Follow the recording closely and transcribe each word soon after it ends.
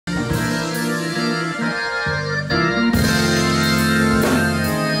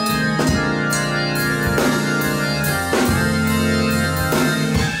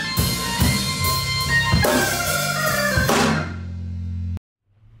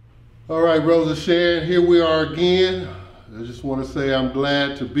All right, Brother Sharon, here we are again. I just want to say I'm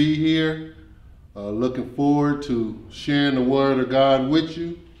glad to be here. Looking forward to sharing the Word of God with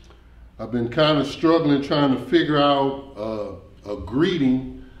you. I've been kind of struggling trying to figure out a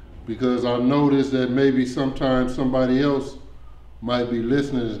greeting because I noticed that maybe sometimes somebody else might be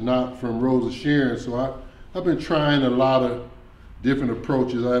listening is not from Rosa Sharon. So I've been trying a lot of different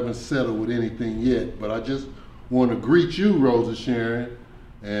approaches. I haven't settled with anything yet, but I just want to greet you, Rosa Sharon,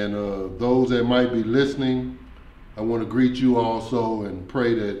 and those that might be listening. I want to greet you also and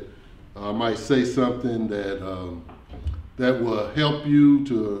pray that I might say something that that will help you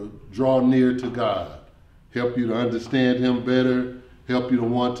to draw near to God, help you to understand Him better, help you to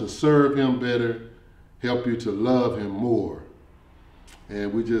want to serve Him better, help you to love Him more.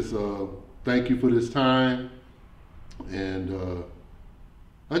 And we just thank you for this time. And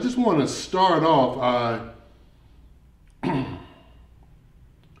I just want to start off.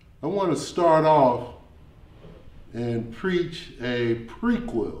 I want to start off and preach a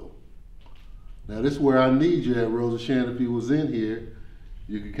prequel. Now this is where I need you at, Rosa Sharon. If you was in here,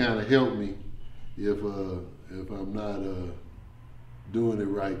 you could kind of help me if I'm not doing it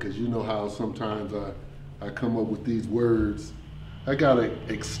right, because you know how sometimes I come up with these words. I got an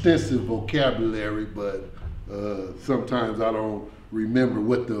extensive vocabulary, but sometimes I don't remember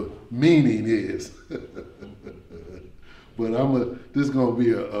what the meaning is. But this is going to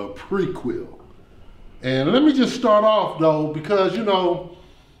be a prequel. And let me just start off though, because you know,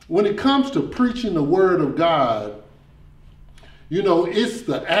 when it comes to preaching the Word of God, you know, it's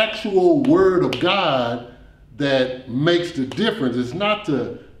the actual Word of God that makes the difference. It's not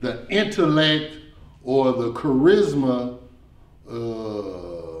the intellect or the charisma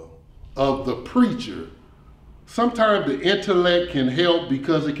of the preacher. Sometimes the intellect can help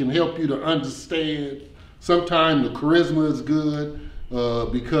because it can help you to understand. Sometimes the charisma is good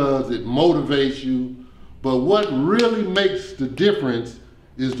because it motivates you. But what really makes the difference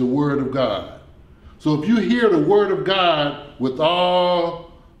is the Word of God. So if you hear the Word of God with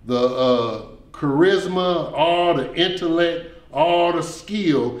all the charisma, all the intellect, all the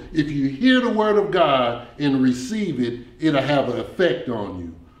skill, if you hear the Word of God and receive it, it'll have an effect on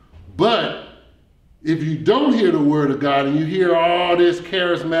you. But if you don't hear the Word of God and you hear all this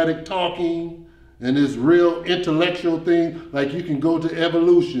charismatic talking and this real intellectual thing, like you can go to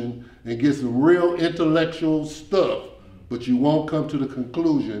evolution and get some real intellectual stuff, but you won't come to the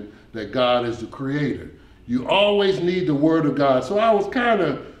conclusion that God is the creator. You always need the Word of God. So I was kind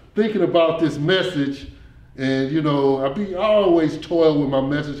of thinking about this message, and you know, I always toil with my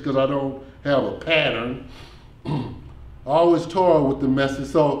message because I don't have a pattern. I always toil with the message.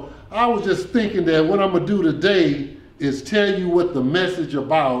 So I was just thinking that what I'm gonna do today is tell you what the message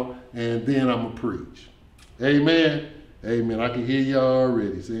about, and then I'm gonna preach. Amen. Amen. I can hear you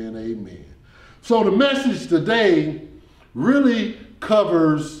already saying amen. So the message today really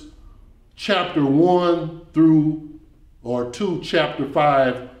covers chapter 1 through, or chapter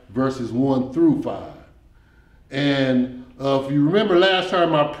 5, verses 1 through 5. And if you remember last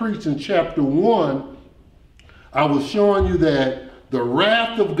time I preached in chapter 1, I was showing you that the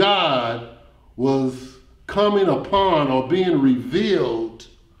wrath of God was coming upon or being revealed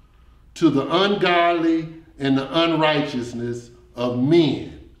to the ungodly and the unrighteousness of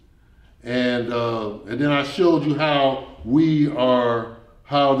men. And then I showed you how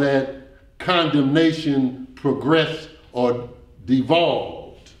that condemnation progressed or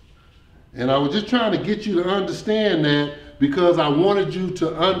devolved. And I was just trying to get you to understand that because I wanted you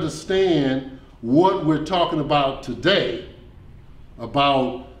to understand what we're talking about today,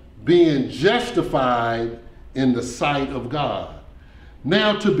 about being justified in the sight of God.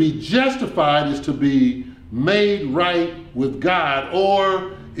 Now, to be justified is to be made right with God,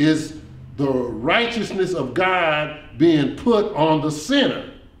 or is the righteousness of God being put on the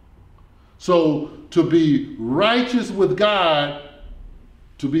sinner. So to be righteous with God,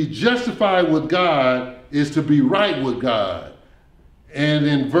 to be justified with God, is to be right with God. And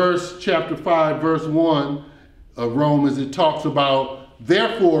in chapter 5, verse 1 of Romans, it talks about,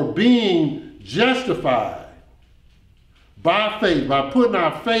 therefore being justified by faith, by putting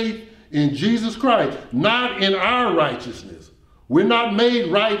our faith in Jesus Christ, not in our righteousness. We're not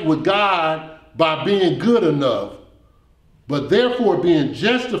made right with God by being good enough, but therefore being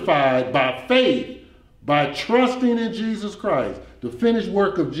justified by faith, by trusting in Jesus Christ, the finished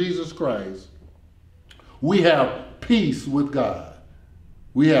work of Jesus Christ. We have peace with God.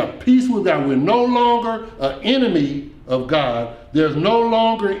 We have peace with God. We're no longer an enemy of God. There's no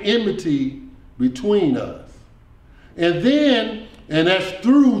longer enmity between us. And that's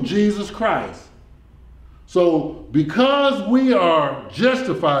through Jesus Christ. So because we are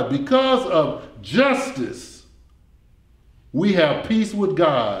justified, because of justice, we have peace with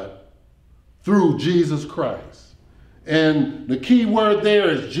God through Jesus Christ. And the key word there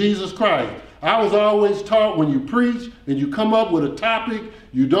is Jesus Christ. I was always taught when you preach and you come up with a topic,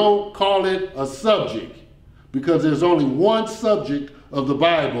 you don't call it a subject, because there's only one subject of the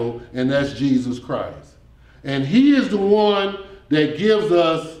Bible, and that's Jesus Christ. And he is the one that gives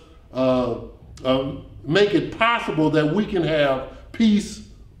us, make it possible that we can have peace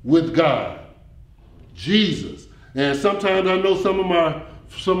with God. Jesus. And sometimes I know some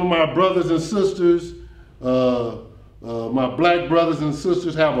of my brothers and sisters, my black brothers and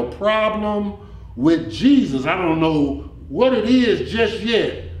sisters, have a problem with Jesus. I don't know what it is just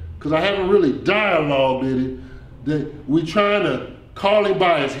yet, because I haven't really dialogued it. That we trying to call him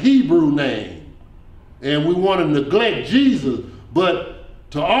by his Hebrew name, and we want to neglect Jesus. But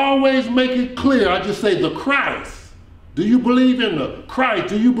to always make it clear, I just say the Christ. Do you believe in the Christ?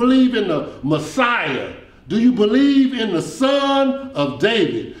 Do you believe in the Messiah? Do you believe in the Son of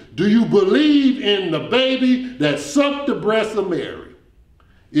David? Do you believe in the baby that sucked the breast of Mary?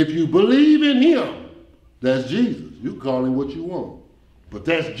 If you believe in him, that's Jesus. You call him what you want, but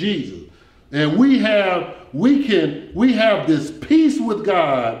that's Jesus. And we have this peace with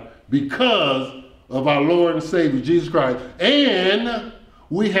God because of our Lord and Savior Jesus Christ. And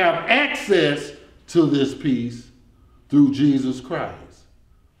we have access to this peace through Jesus Christ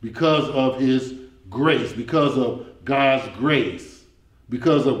because of his grace, because of God's grace,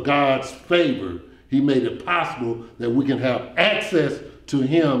 because of God's favor. He made it possible that we can have access to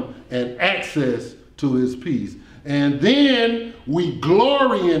him and access to his peace. And then we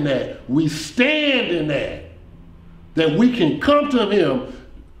glory in that. We stand in that we can come to him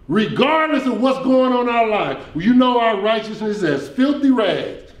regardless of what's going on in our life. You know our righteousness as filthy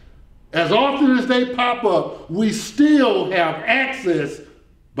rags. As often as they pop up, we still have access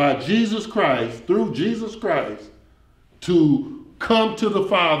by Jesus Christ, through Jesus Christ, to come to the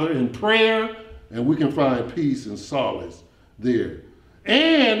Father in prayer, and we can find peace and solace there.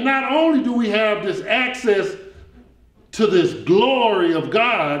 And not only do we have this access to this glory of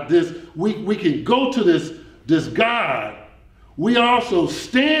God, we can go to this God, we also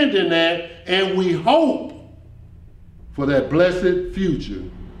stand in that, and we hope for that blessed future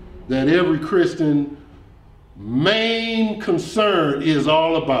that every Christian main concern is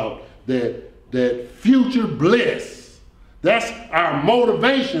all about, that future bliss. That's our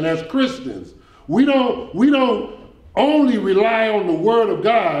motivation as Christians. We don't only rely on the Word of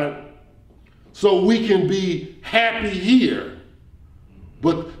God so we can be happy here,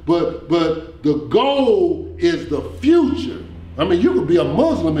 but the goal is the future. I mean, you could be a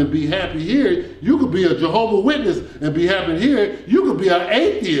Muslim and be happy here. You could be a Jehovah's Witness and be happy here. You could be an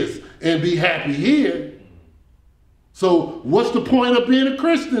atheist and be happy here. So what's the point of being a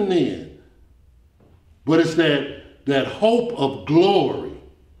Christian then? But it's that hope of glory.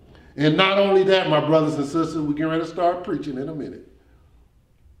 And not only that, my brothers and sisters, we're getting ready to start preaching in a minute.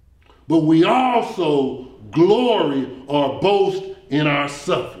 But we also glory or boast in our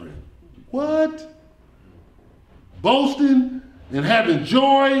suffering. What? Boasting and having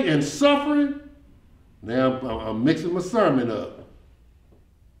joy and suffering? Now I'm mixing my sermon up.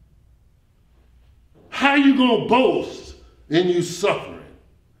 How you gonna boast in you suffering?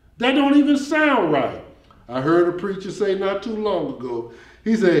 That don't even sound right. I heard a preacher say not too long ago,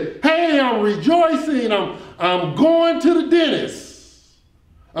 he said, hey, I'm rejoicing, I'm going to the dentist.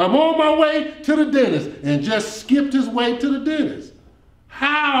 I'm on my way to the dentist, and just skipped his way to the dentist.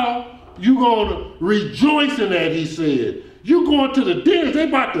 How you gonna rejoice in that, he said. You going to the dentist, they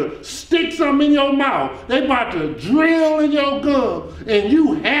about to stick something in your mouth. They about to drill in your gum, and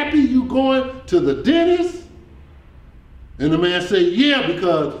you happy you going to the dentist? And the man said, yeah,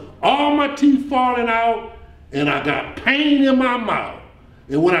 because all my teeth falling out, and I got pain in my mouth.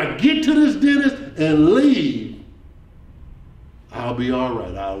 And when I get to this dentist and leave, I'll be all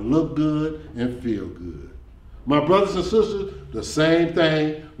right. I'll look good and feel good. My brothers and sisters, the same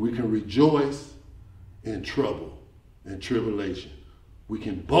thing. We can rejoice in trouble and tribulation. We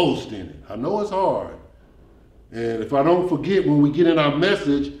can boast in it. I know it's hard. And if I don't forget, when we get in our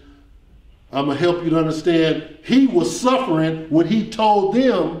message, I'm going to help you to understand he was suffering when he told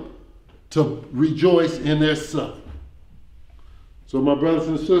them to rejoice in their suffering. So my brothers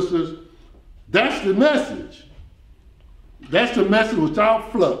and sisters, that's the message. That's the message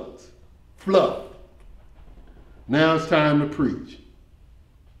without fluff. Now it's time to preach.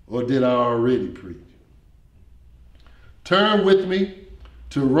 Or did I already preach? Turn with me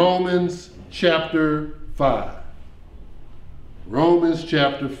to Romans chapter 5. Romans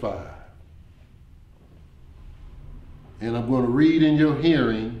chapter 5. And I'm going to read in your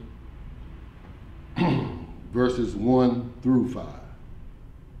hearing verses 1 through 5.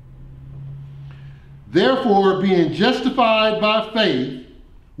 Therefore, being justified by faith,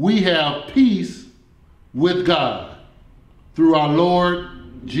 we have peace with God through our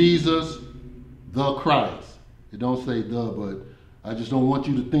Lord Jesus the Christ. It don't say the, but I just don't want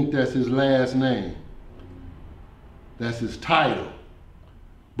you to think that's his last name. That's his title.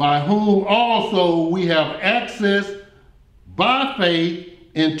 By whom also we have access by faith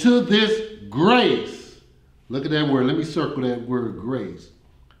into this grace. Look at that word. Let me circle that word grace.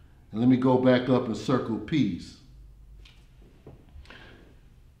 And let me go back up and circle peace.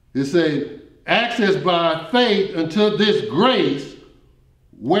 It says, access by faith unto this grace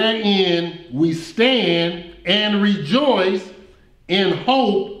wherein we stand and rejoice in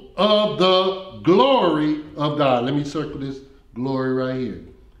hope of the glory of God. Let me circle this glory right here.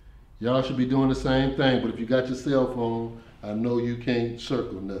 Y'all should be doing the same thing, but if you got your cell phone, I know you can't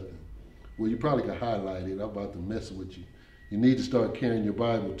circle nothing. Well, you probably can highlight it. I'm about to mess with you. You need to start carrying your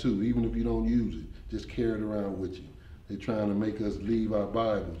Bible too, even if you don't use it. Just carry it around with you. They're trying to make us leave our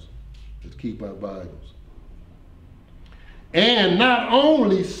Bibles. Let's keep our Bibles. And not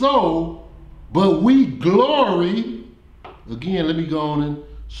only so, but we glory. Again, let me go on and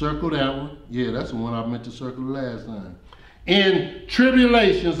circle that one. Yeah, that's the one I meant to circle the last time. In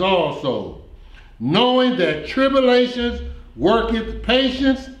tribulations also, knowing that tribulations worketh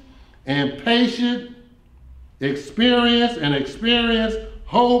patience, and patience experience, and experience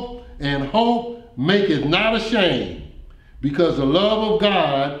hope, and hope maketh not ashamed, because the love of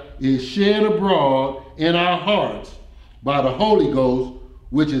God is shed abroad in our hearts by the Holy Ghost,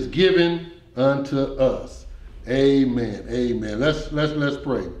 which is given unto us. Amen. Amen. Let's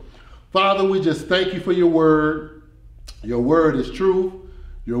pray. Father, we just thank you for your word. Your word is truth.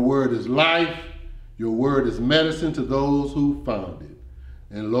 Your word is life. Your word is medicine to those who found it.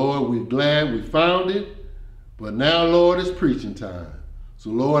 And Lord, we're glad we found it. But now, Lord, it's preaching time. So,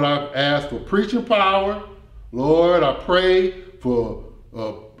 Lord, I ask for preaching power. Lord, I pray for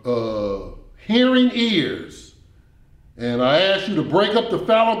hearing ears. And I ask you to break up the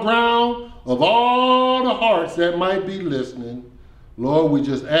fallow ground of all the hearts that might be listening. Lord, we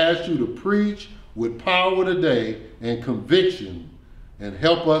just ask you to preach with power today and conviction and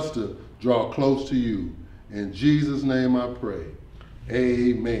help us to draw close to you. In Jesus' name I pray.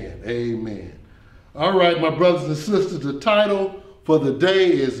 Amen. Amen. All right, my brothers and sisters, the title for the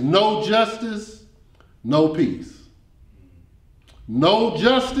day is No Justice, No Peace. No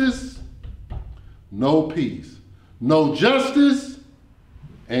justice, no peace. No justice,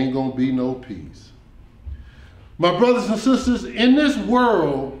 ain't gonna be no peace. My brothers and sisters, in this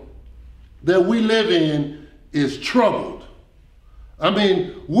world that we live in is troubled. I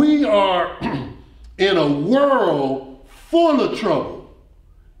mean, we are in a world full of trouble.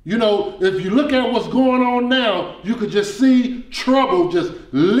 You know, if you look at what's going on now, you could just see trouble just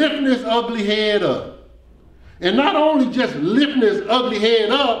lifting its ugly head up. And not only just lifting his ugly head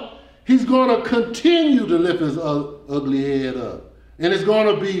up, he's going to continue to lift his ugly head up. And it's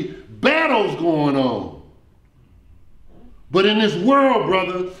going to be battles going on. But in this world,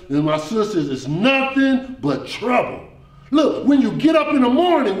 brothers and my sisters, it's nothing but trouble. Look, when you get up in the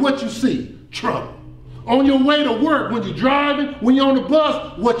morning, what you see? Trouble. On your way to work, when you're driving, when you're on the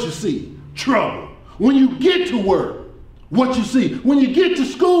bus, what you see? Trouble. When you get to work, what you see? When you get to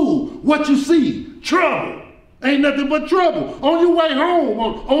school, what you see? Trouble. Ain't nothing but trouble. On your way home,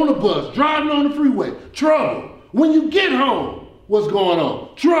 on the bus, driving on the freeway, trouble. When you get home, what's going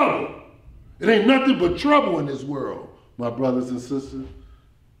on? Trouble. It ain't nothing but trouble in this world, my brothers and sisters.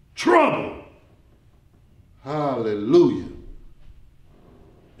 Trouble. Hallelujah.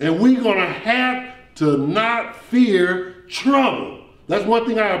 And we're going to have to not fear trouble. That's one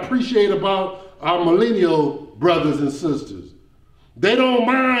thing I appreciate about our millennial brothers and sisters. They don't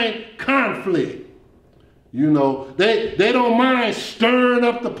mind conflict. You know, they don't mind stirring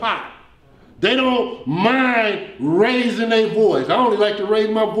up the pot. They don't mind raising their voice. I only like to raise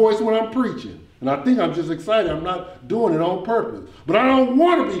my voice when I'm preaching. And I think I'm just excited. I'm not doing it on purpose. But I don't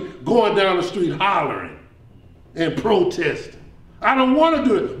want to be going down the street hollering and protesting. I don't want to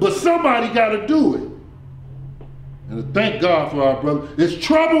do it, but somebody got to do it. And thank God for our brothers. There's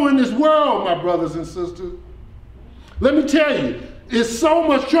trouble in this world, my brothers and sisters. Let me tell you, it's so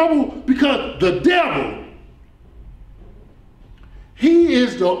much trouble because the devil, he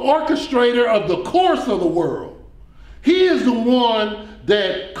is the orchestrator of the course of the world. He is the one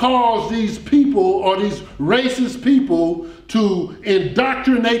that caused these people or these racist people to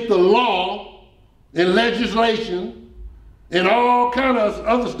indoctrinate the law and legislation and all kind of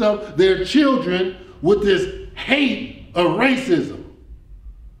other stuff, their children, with this hate of racism.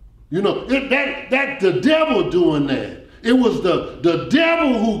 You know, that the devil doing that. It was the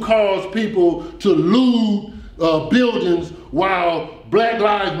devil who caused people to loot buildings while Black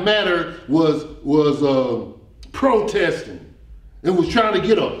Lives Matter was protesting and was trying to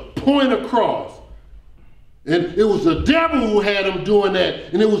get a point across. And it was the devil who had them doing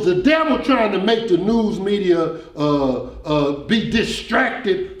that. And it was the devil trying to make the news media be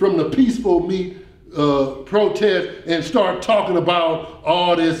distracted from the peaceful protest and start talking about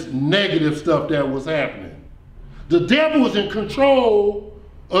all this negative stuff that was happening. The devil is in control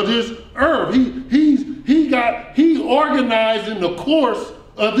of this earth. He organizing the course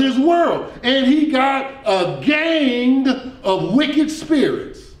of this world. And he got a gang of wicked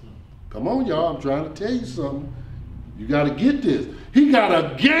spirits. Come on, y'all, I'm trying to tell you something. You got to get this. He got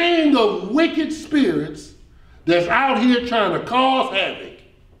a gang of wicked spirits that's out here trying to cause havoc.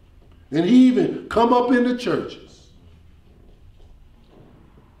 And he even come up in the churches.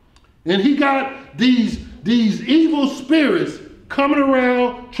 And he got these evil spirits coming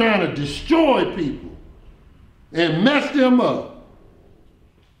around trying to destroy people and mess them up.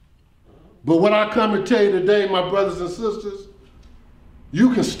 But what I come to tell you today, my brothers and sisters,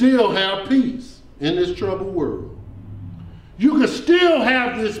 you can still have peace in this troubled world. You can still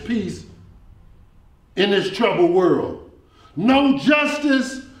have this peace in this troubled world. No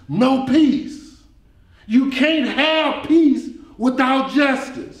justice, no peace. You can't have peace without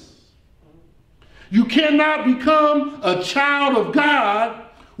justice. You cannot become a child of God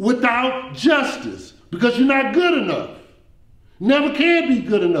without justice because you're not good enough. Never can be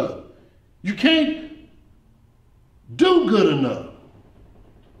good enough. You can't do good enough.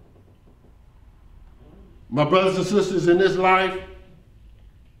 My brothers and sisters, in this life,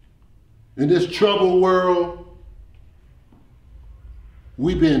 in this troubled world,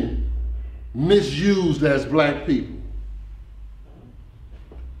 we've been misused as black people.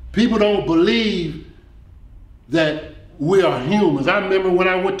 People don't believe that we are humans. I remember when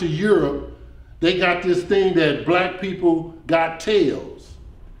I went to Europe, they got this thing that black people got tails.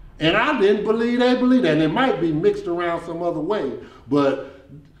 And I didn't believe they believed that. And it might be mixed around some other way, but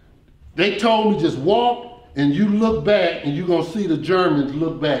they told me just walk and you look back and you're going to see the Germans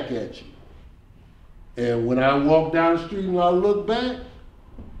look back at you. And when I walked down the street and I looked back,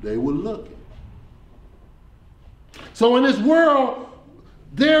 they were looking. So in this world,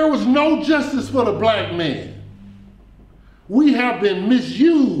 there was no justice for the black man. We have been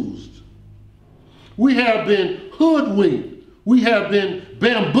misused. We have been hoodwinked. We have been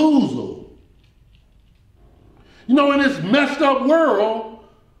bamboozled. You know, in this messed up world,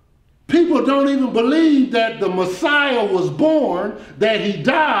 people don't even believe that the Messiah was born, that he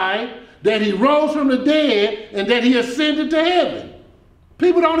died, that he rose from the dead, and that he ascended to heaven.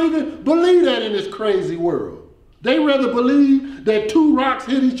 People don't even believe that in this crazy world. They rather believe that two rocks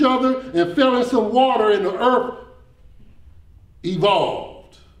hit each other and fell in some water and the earth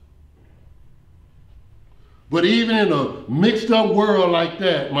evolved. But even in a mixed up world like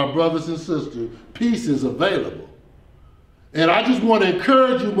that, my brothers and sisters, peace is available. And I just want to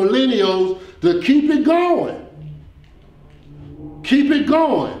encourage you millennials to keep it going. Keep it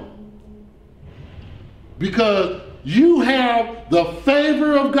going. Because you have the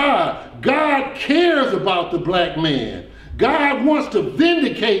favor of God. God cares about the black man. God wants to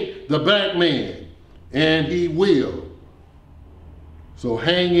vindicate the black man. And he will. So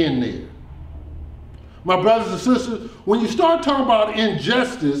hang in there. My brothers and sisters, when you start talking about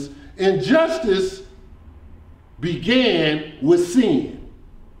injustice, injustice began with sin.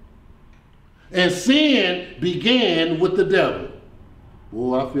 And sin began with the devil.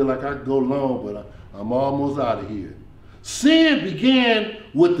 Oh, I feel like I could go long, but I'm almost out of here. Sin began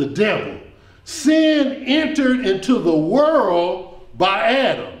with the devil. Sin entered into the world by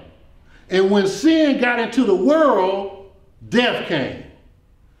Adam. And when sin got into the world, death came.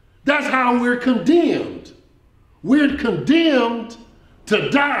 That's how we're condemned. We're condemned to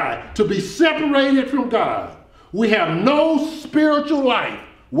die, to be separated from God. We have no spiritual life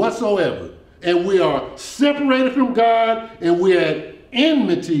whatsoever. And we are separated from God and we're at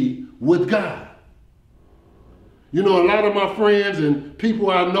enmity with God. You know, a lot of my friends and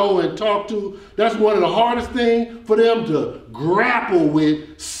people I know and talk to, that's one of the hardest things for them to grapple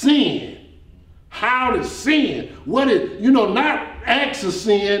with sin. How to sin? What is, not acts of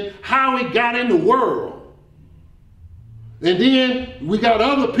sin, how it got in the world. And then we got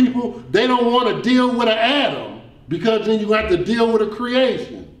other people, they don't want to deal with an Adam because then you have to deal with a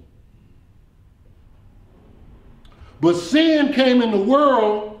creation. But sin came in the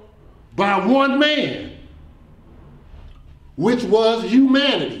world by one man, which was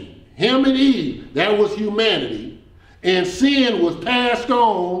humanity. Him and Eve, that was humanity. And sin was passed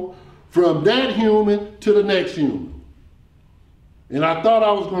on from that human to the next human. And I thought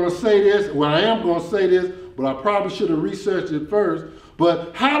I was going to say this, well, I am going to say this, but I probably should have researched it first.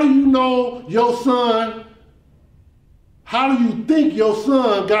 But how do you know your son, how do you think your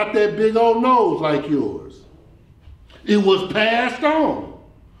son got that big old nose like yours? It was passed on.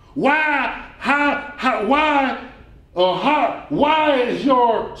 Why is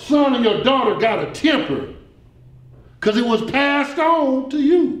your son or your daughter got a temper? Because it was passed on to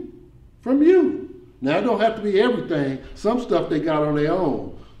you, from you. Now, it don't have to be everything. Some stuff they got on their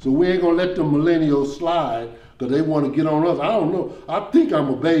own. So we ain't going to let them millennials slide because they want to get on us. I don't know. I think I'm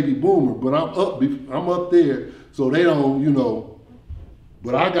a baby boomer, but I'm up there, so they don't, you know.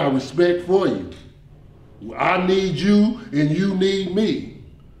 But I got respect for you. I need you and you need me.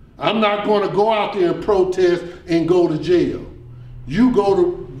 I'm not going to go out there and protest and go to jail. You go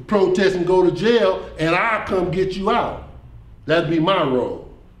to protest and go to jail, and I'll come get you out. That'd be my role.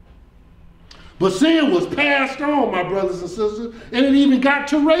 But sin was passed on, my brothers and sisters, and it even got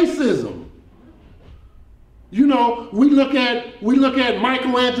to racism. You know, we look at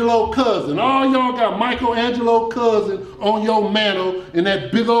Michelangelo cousin. All y'all got Michelangelo cousin on your mantle in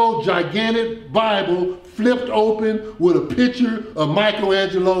that big old gigantic Bible flipped open with a picture of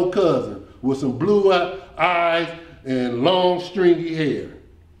Michelangelo cousin with some blue eyes and long stringy hair.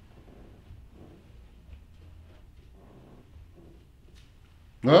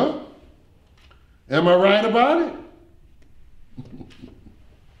 Huh? Am I right about it?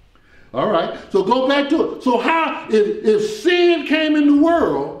 All right, so go back to it. So how, if sin came in the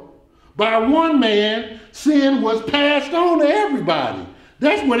world by one man, sin was passed on to everybody.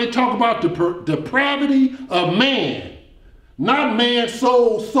 That's when they talk about the depravity of man. Not man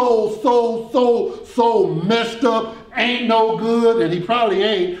so messed up, ain't no good, and he probably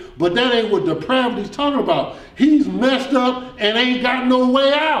ain't, but that ain't what depravity's talking about. He's messed up and ain't got no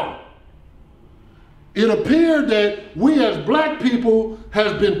way out. It appeared that we as black people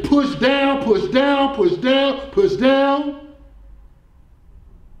has been pushed down with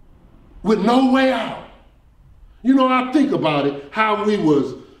no way out. You know, I think about it, how we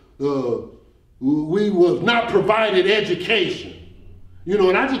was not provided education. You know,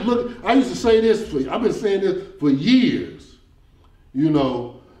 and I used to say this, I've been saying this for years, you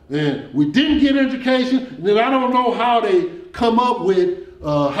know, and we didn't get education, and then I don't know how they come up with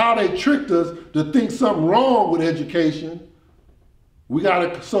how they tricked us to think something wrong with education. We got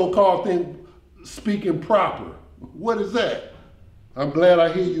a so-called thing, speaking proper. What is that? I'm glad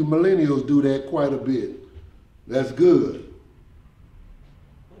I hear you millennials do that quite a bit. That's good.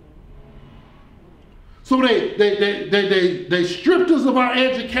 So they stripped us of our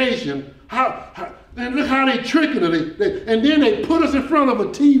education. And look how they tricking us. And then they put us in front of a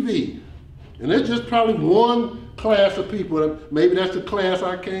TV. And there's just probably one class of people, maybe that's the class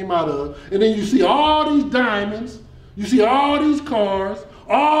I came out of, and then you see all these diamonds, you see all these cars,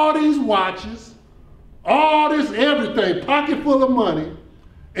 all these watches, all this everything, pocket full of money,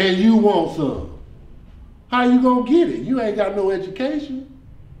 and you want some. How you gonna get it? You ain't got no education.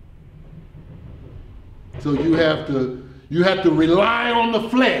 So you have to rely on the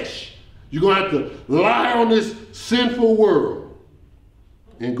flesh. You're gonna have to rely on this sinful world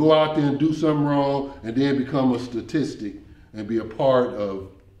and go out there and do something wrong and then become a statistic and be a part of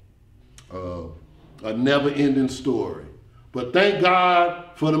a never-ending story. But thank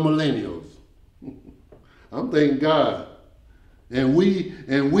God for the millennials. I'm thanking God. And we,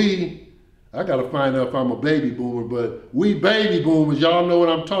 I gotta find out if I'm a baby boomer, but we baby boomers, y'all know what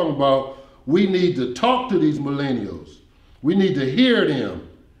I'm talking about. We need to talk to these millennials. We need to hear them,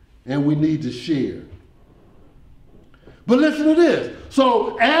 and we need to share. But listen to this.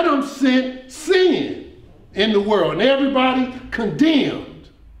 So Adam sent sin in the world, and everybody condemned.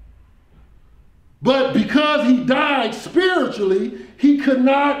 But because he died spiritually, he could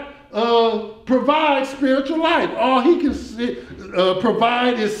not provide spiritual life. All he can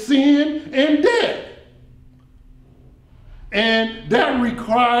provide is sin and death. And that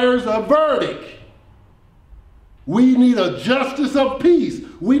requires a verdict. We need a justice of peace.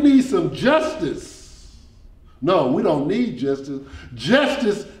 We need some justice. No, we don't need justice.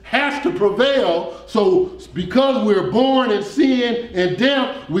 Justice has to prevail. So because we're born in sin and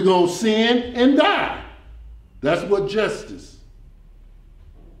death, we're going to sin and die. That's what justice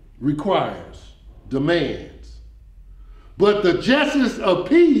requires, demands. But the justice of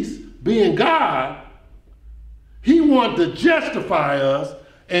peace, being God, he wanted to justify us,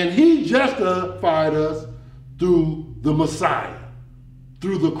 and he justified us through the Messiah,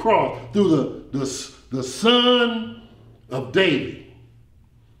 through the cross, through the son of David,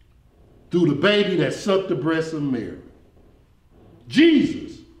 through the baby that sucked the breast of Mary.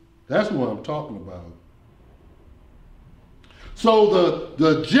 Jesus. That's what I'm talking about. So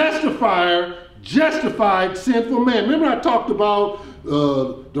the justifier justified sinful man. Remember I talked about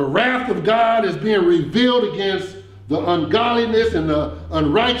the wrath of God is being revealed against the ungodliness and the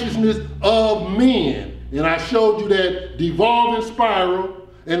unrighteousness of men. And I showed you that devolving spiral,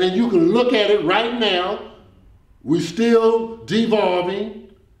 and then you can look at it right now. We're still devolving,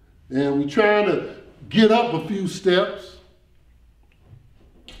 and we're trying to get up a few steps.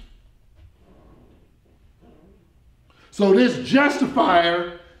 So this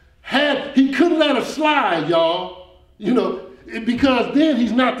justifier he couldn't let it slide, y'all. You know, because then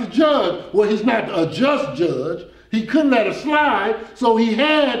he's not the judge. Well, he's not a just judge. He couldn't let it slide, so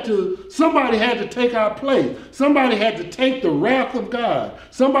somebody had to take our place. Somebody had to take the wrath of God.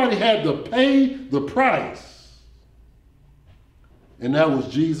 Somebody had to pay the price. And that was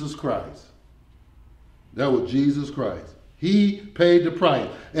Jesus Christ. That was Jesus Christ. He paid the price.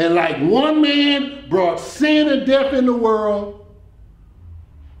 And like one man brought sin and death in the world,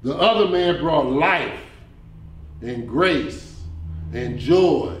 the other man brought life and grace and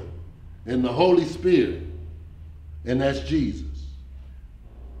joy and the Holy Spirit. And that's Jesus.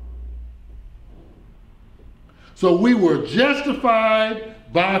 So we were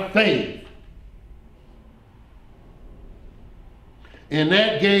justified by faith. And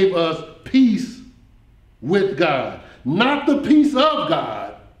that gave us peace with God. Not the peace of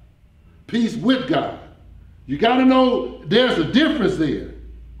God, peace with God. You got to know there's a difference there.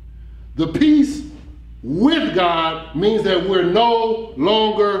 The peace with God means that we're no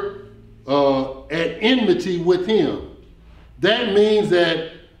longer at enmity with him. That means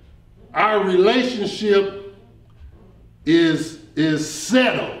that our relationship is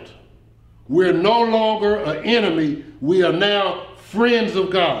settled. We're no longer an enemy. We are now friends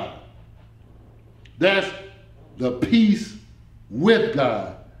of God. That's the peace with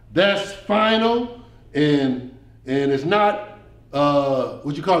God. That's final, and it's not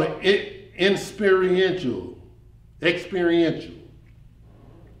what you call it, experiential.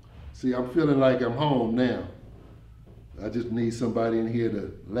 See, I'm feeling like I'm home now. I just need somebody in here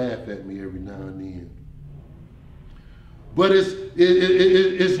to laugh at me every now and then. But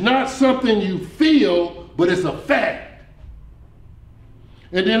it's not something you feel, but it's a fact.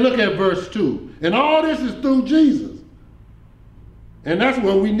 And then look at verse 2. And all this is through Jesus. And that's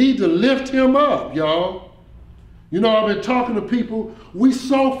where we need to lift him up, y'all. You know, I've been talking to people. We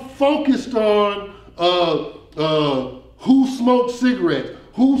so focused on who smokes cigarettes,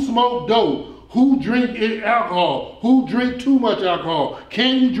 who smoke dope, who drink alcohol, who drink too much alcohol.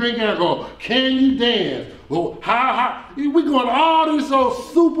 Can you drink alcohol? Can you dance? Well, how? We going all this old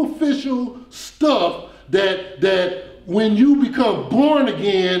superficial stuff that when you become born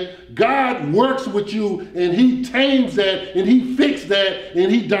again, God works with you and he tames that and he fixes that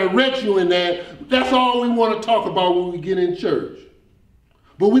and he directs you in that. That's all we want to talk about when we get in church.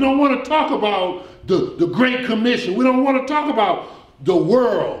 But we don't want to talk about the Great Commission. We don't want to talk about the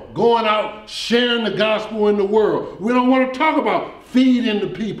world, going out, sharing the gospel in the world. We don't want to talk about feeding the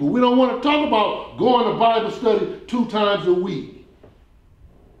people. We don't want to talk about going to Bible study 2 times a week.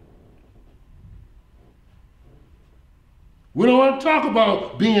 We don't want to talk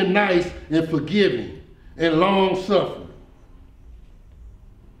about being nice and forgiving and long-suffering.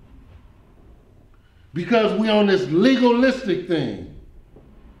 Because we're on this legalistic thing.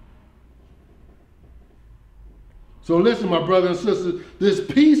 So listen, my brothers and sisters, this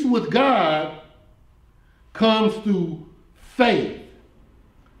peace with God comes through faith,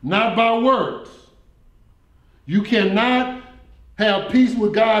 not by works. You cannot have peace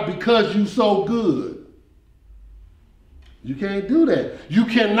with God because you're so good. You can't do that. You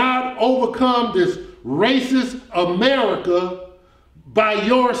cannot overcome this racist America by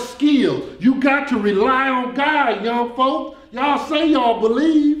your skills. You got to rely on God, young folks. Y'all say y'all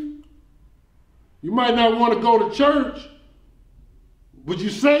believe. You might not want to go to church, but you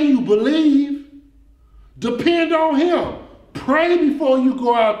say you believe. Depend on him. Pray before you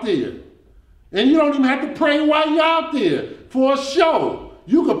go out there. And you don't even have to pray while you're out there for a show.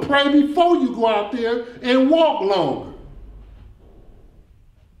 You can pray before you go out there and walk longer.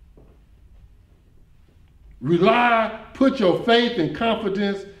 Put your faith and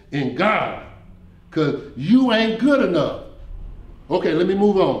confidence in God, because you ain't good enough. Okay, let me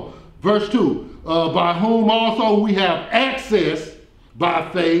move on. Verse 2. By whom also we have access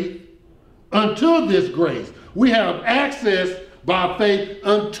by faith unto this grace. We have access by faith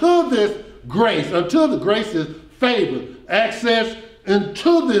unto this grace. Until the grace is favor. Access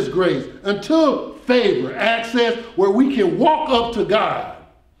unto this grace. Unto favor. Access where we can walk up to God.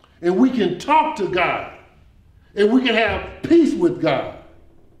 And we can talk to God. And we can have peace with God.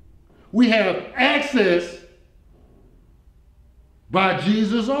 We have access by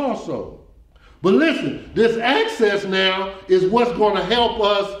Jesus also. But listen, this access now is what's going to help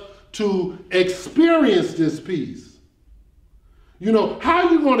us to experience this peace. You know, how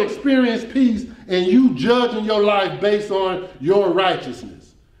are you going to experience peace and you judging your life based on your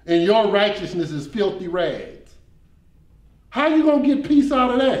righteousness? And your righteousness is filthy rags. How are you going to get peace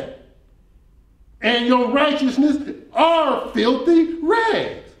out of that? And your righteousness are filthy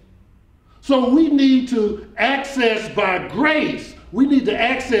rags. So we need to access by grace. We need to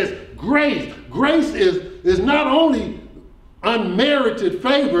access grace. Grace is not only unmerited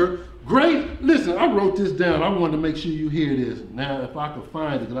favor. Grace, listen, I wrote this down. I want to make sure you hear this. Now, if I can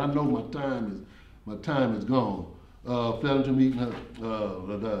find it, because I know my time is gone. Fell into meeting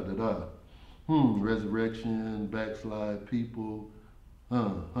resurrection, backslide people.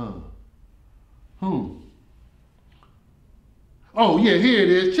 Oh, yeah, here it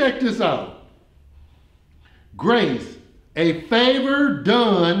is. Check this out. Grace, a favor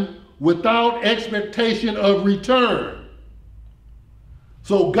done without expectation of return.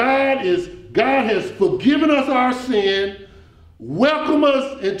 So God has forgiven us our sin, welcomed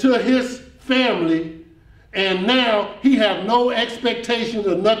us into his family, and now he have no expectations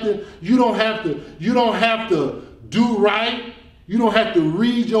of nothing. You don't have to do right. You don't have to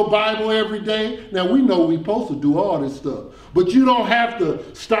read your Bible every day. Now, we know we're supposed to do all this stuff, but you don't have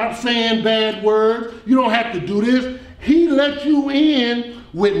to stop saying bad words. You don't have to do this. He let you in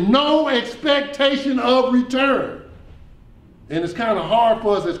with no expectation of return. And it's kind of hard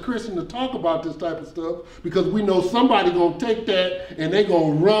for us as Christians to talk about this type of stuff because we know somebody going to take that and they're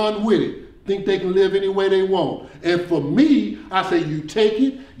going to run with it, think they can live any way they want. And for me, I say you take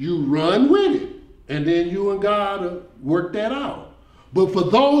it, you run with it. And then you and God work that out. But for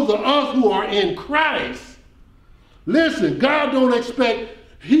those of us who are in Christ, listen, God don't expect,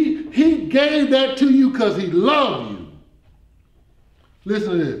 he gave that to you because he loved you.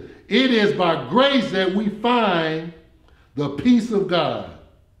 Listen to this. It is by grace that we find the peace of God.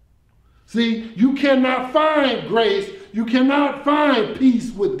 See, you cannot find grace. You cannot find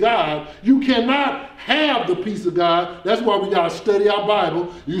peace with God. You cannot have the peace of God. That's why we got to study our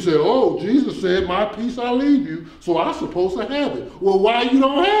Bible. You say, oh, Jesus said, my peace I leave you, so I'm supposed to have it. Well, why you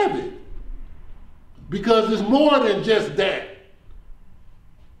don't have it? Because it's more than just that.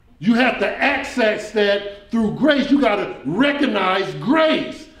 You have to access that through grace. You got to recognize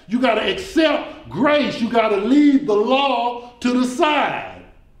grace. You got to accept grace. You got to leave the law to the side.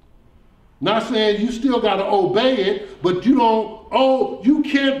 Not saying you still got to obey it, but you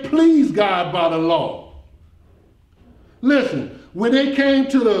can't please God by the law. Listen, when they came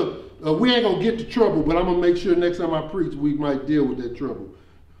to the, we ain't going to get to trouble, but I'm going to make sure next time I preach, we might deal with that trouble.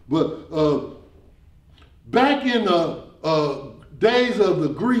 But back in the days of the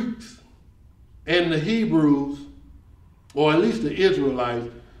Greeks and the Hebrews, or at least the Israelites,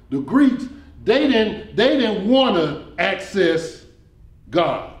 the Greeks, they didn't want to access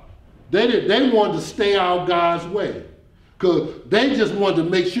God. They wanted to stay out God's way. Because they just wanted to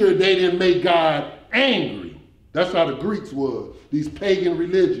make sure they didn't make God angry. That's how the Greeks were, these pagan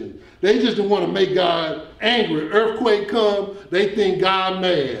religions. They just didn't want to make God angry. Earthquake come, they think God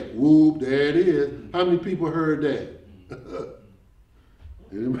mad. Whoop, there it is. How many people heard that?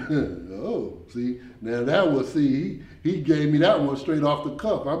 Oh, see, now that was, he gave me that one straight off the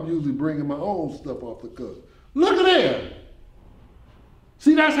cuff. I'm usually bringing my own stuff off the cuff. Look at that.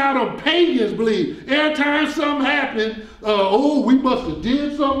 See, that's how the pagans believe. Every time something happened, we must have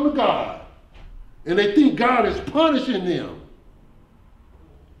did something to God. And they think God is punishing them.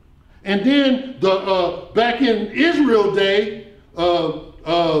 And then back in Israel day,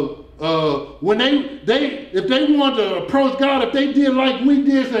 when if they wanted to approach God, if they did like we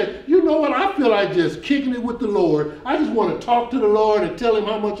did, say, you know what, I feel like just kicking it with the Lord. I just want to talk to the Lord and tell him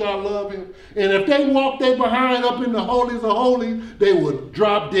how much I love him. And if they walked their behind up in the holies of holies, they would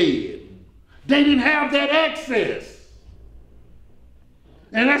drop dead. They didn't have that access.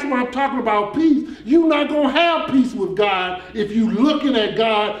 And that's what I'm talking about, peace. You're not going to have peace with God if you're looking at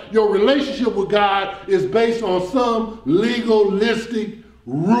God. Your relationship with God is based on some legalistic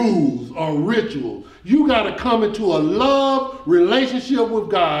rules or rituals. You got to come into a love relationship with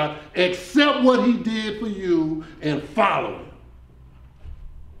God, accept what he did for you, and follow him.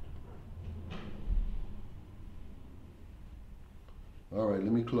 All right,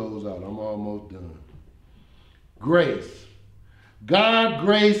 let me close out. I'm almost done. Grace. God's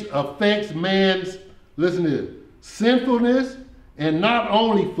grace affects man's, listen to this, sinfulness, and not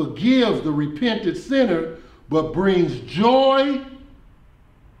only forgives the repentant sinner, but brings joy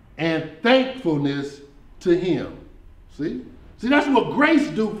and thankfulness to him. See? See, that's what grace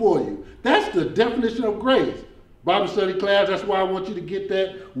do for you. That's the definition of grace. Bible study class, that's why I want you to get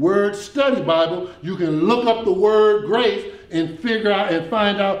that word study Bible. You can look up the word grace and figure out and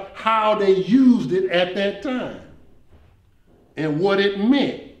find out how they used it at that time and what it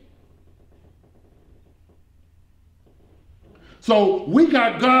meant. So we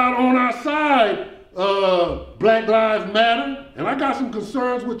got God on our side, Black Lives Matter, and I got some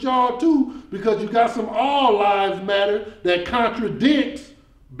concerns with y'all too, because you got some All Lives Matter that contradicts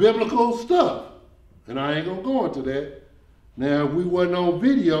biblical stuff. And I ain't gonna go into that. Now, if we wasn't on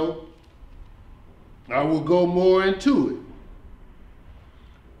video, I will go more into it.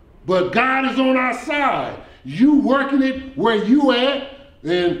 But God is on our side. You working it where you at,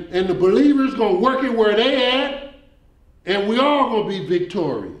 and the believers gonna work it where they at, and we all gonna be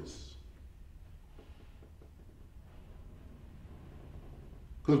victorious.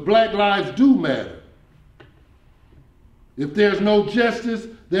 Because black lives do matter. If there's no justice,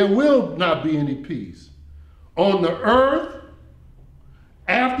 there will not be any peace. On the earth,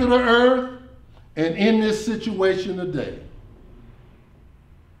 after the earth, and in this situation today.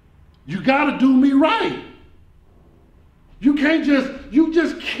 You gotta do me right. You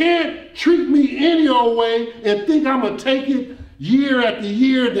just can't treat me any old way and think I'm gonna take it year after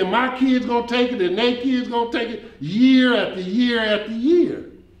year, then my kids gonna take it, and their kids gonna take it year after year after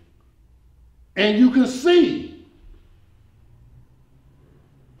year. And you can see,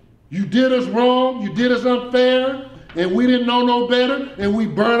 you did us wrong, you did us unfair, and we didn't know no better, and we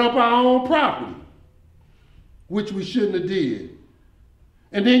burned up our own property, which we shouldn't have did.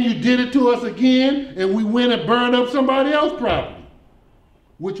 And then you did it to us again, and we went and burned up somebody else's property,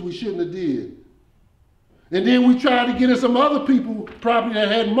 which we shouldn't have did. And then we tried to get in some other people's property that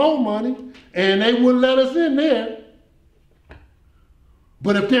had more money, and they wouldn't let us in there.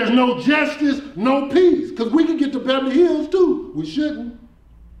 But if there's no justice, no peace. Because we can get to Beverly Hills too. We shouldn't.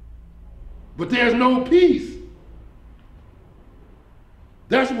 But there's no peace.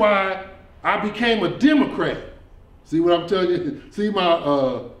 That's why I became a Democrat. See what I'm telling you? See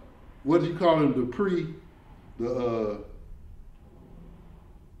my, what do you call them?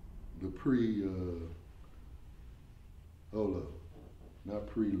 Hold up. Not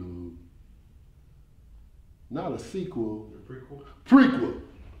prelude. Not a sequel. The prequel? Prequel.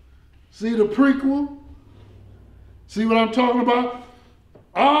 See the prequel? See what I'm talking about?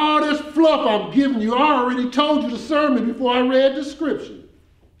 All this fluff I'm giving you, I already told you the sermon before I read the scripture.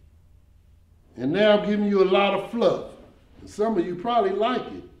 And now I'm giving you a lot of fluff. And some of you probably like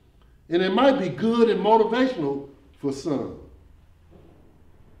it. And it might be good and motivational for some.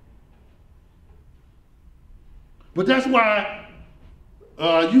 But that's why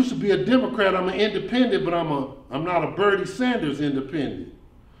I used to be a Democrat. I'm an independent, but I'm not a Bernie Sanders independent.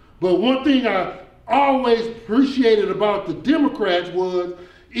 But one thing I always appreciated about the Democrats was,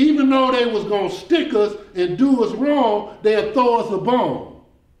 even though they was going to stick us and do us wrong, they'd throw us a bone.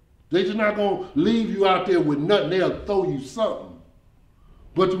 They're just not going to leave you out there with nothing. They'll throw you something.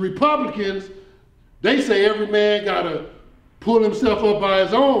 But the Republicans, they say every man got to pull himself up by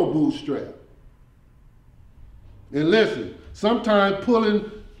his own bootstrap. And listen, sometimes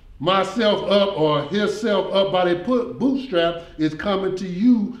pulling myself up or himself up by their bootstrap is coming to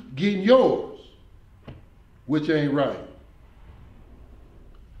you getting yours, which ain't right.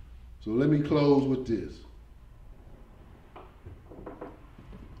 So let me close with this.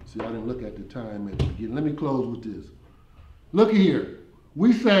 See, I didn't look at the time at the beginning. Let me close with this. Look here.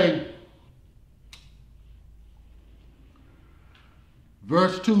 We say,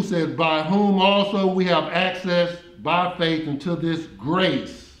 verse 2 says, by whom also we have access by faith into this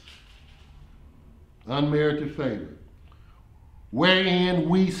grace, unmerited favor, wherein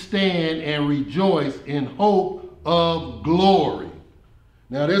we stand and rejoice in hope of glory.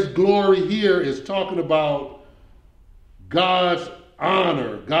 Now this glory here is talking about God's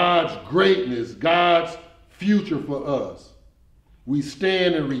honor, God's greatness, God's future for us. We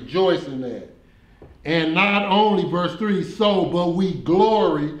stand and rejoice in that. And not only, verse 3, so, but we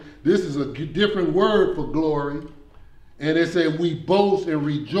glory. This is a different word for glory. And it said we boast and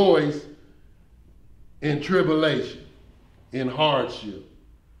rejoice in tribulation, in hardship.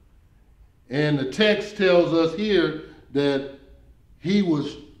 And the text tells us here that he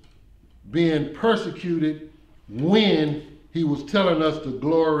was being persecuted when he was telling us to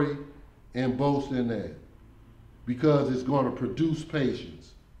glory and boast in that, because it's going to produce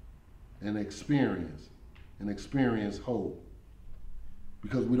patience and experience hope.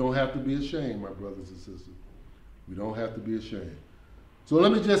 Because we don't have to be ashamed, my brothers and sisters. We don't have to be ashamed. So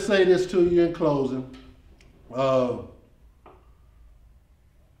let me just say this to you in closing.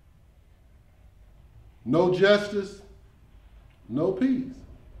 No justice, no peace.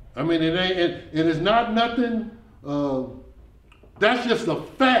 I mean, it ain't, and it's not nothing, that's just a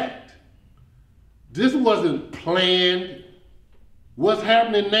fact. This wasn't planned. What's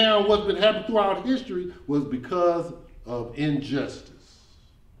happening now, what's been happening throughout history was because of injustice.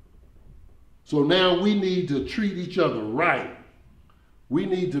 So now we need to treat each other right. We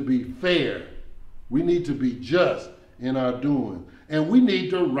need to be fair. We need to be just in our doing. And we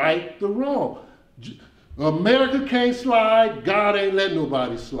need to right the wrong. America can't slide, God ain't letting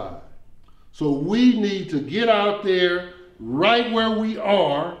nobody slide. So we need to get out there right where we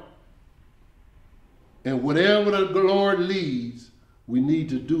are, and whatever the Lord leads, we need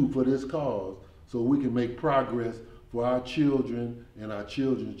to do for this cause so we can make progress for our children and our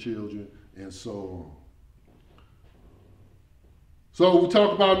children's children and so on. So we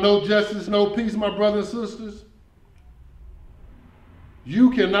talk about no justice, no peace, my brothers and sisters.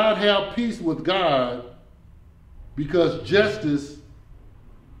 You cannot have peace with God because justice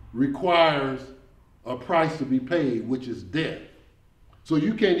requires a price to be paid, which is death. So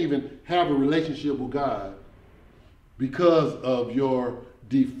you can't even have a relationship with God because of your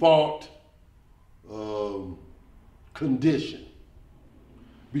default condition.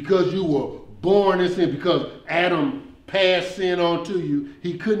 Because you were born in sin, because Adam passed sin on to you,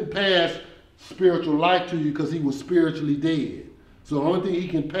 he couldn't pass spiritual life to you because he was spiritually dead. So the only thing he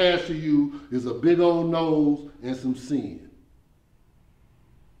can pass to you is a big old nose and some sin.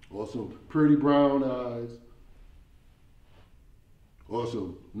 Or some pretty brown eyes. Or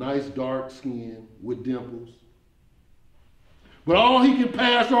some nice dark skin with dimples. But all he can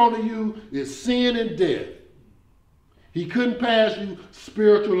pass on to you is sin and death. He couldn't pass you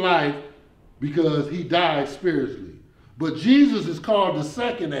spiritual life because he died spiritually. But Jesus is called the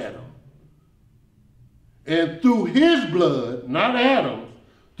second Adam. And through his blood, not Adam's,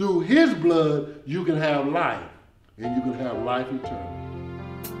 through his blood, you can have life. And you can have life eternal.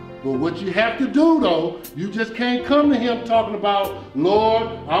 But what you have to do, though, you just can't come to him talking about, Lord,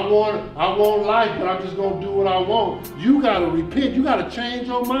 I want life, but I'm just going to do what I want. You got to repent. You got to change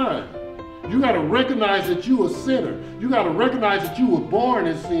your mind. You got to recognize that you're a sinner. You got to recognize that you were born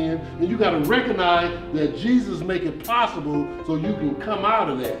in sin, and you got to recognize that Jesus make it possible so you can come out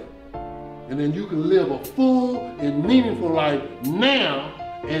of that. And then you can live a full and meaningful life now,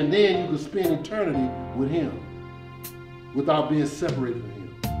 and then you can spend eternity with him without being separated from him.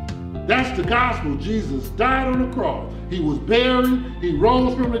 That's the gospel. Jesus died on the cross. He was buried, he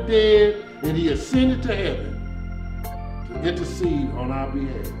rose from the dead, and he ascended to heaven to intercede on our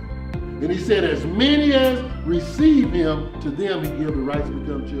behalf. And he said, as many as receive him, to them he gives the right to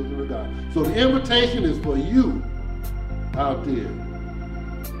become children of God. So the invitation is for you out there.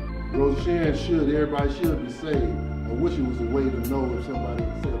 Brother Sharon everybody should be saved. I wish it was a way to know if somebody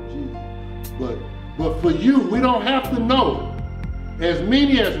accepts Jesus. But for you, we don't have to know. As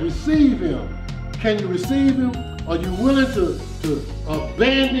many as receive him. Can you receive him? Are you willing to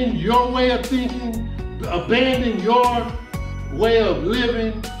abandon your way of thinking, abandon your way of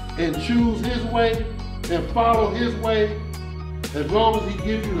living, and choose his way and follow his way? As long as he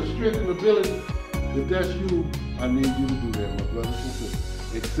gives you the strength and ability. If that's you, I need you to do that, my brothers and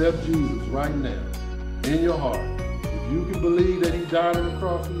sisters. Accept Jesus right now in your heart. If you can believe that he died on the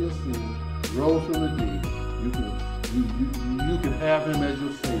cross for your sins, rose from the dead, you can have him as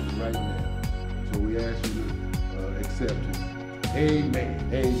your Savior right now. So we ask you to accept him. Amen.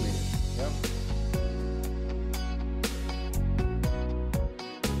 Amen. Yep.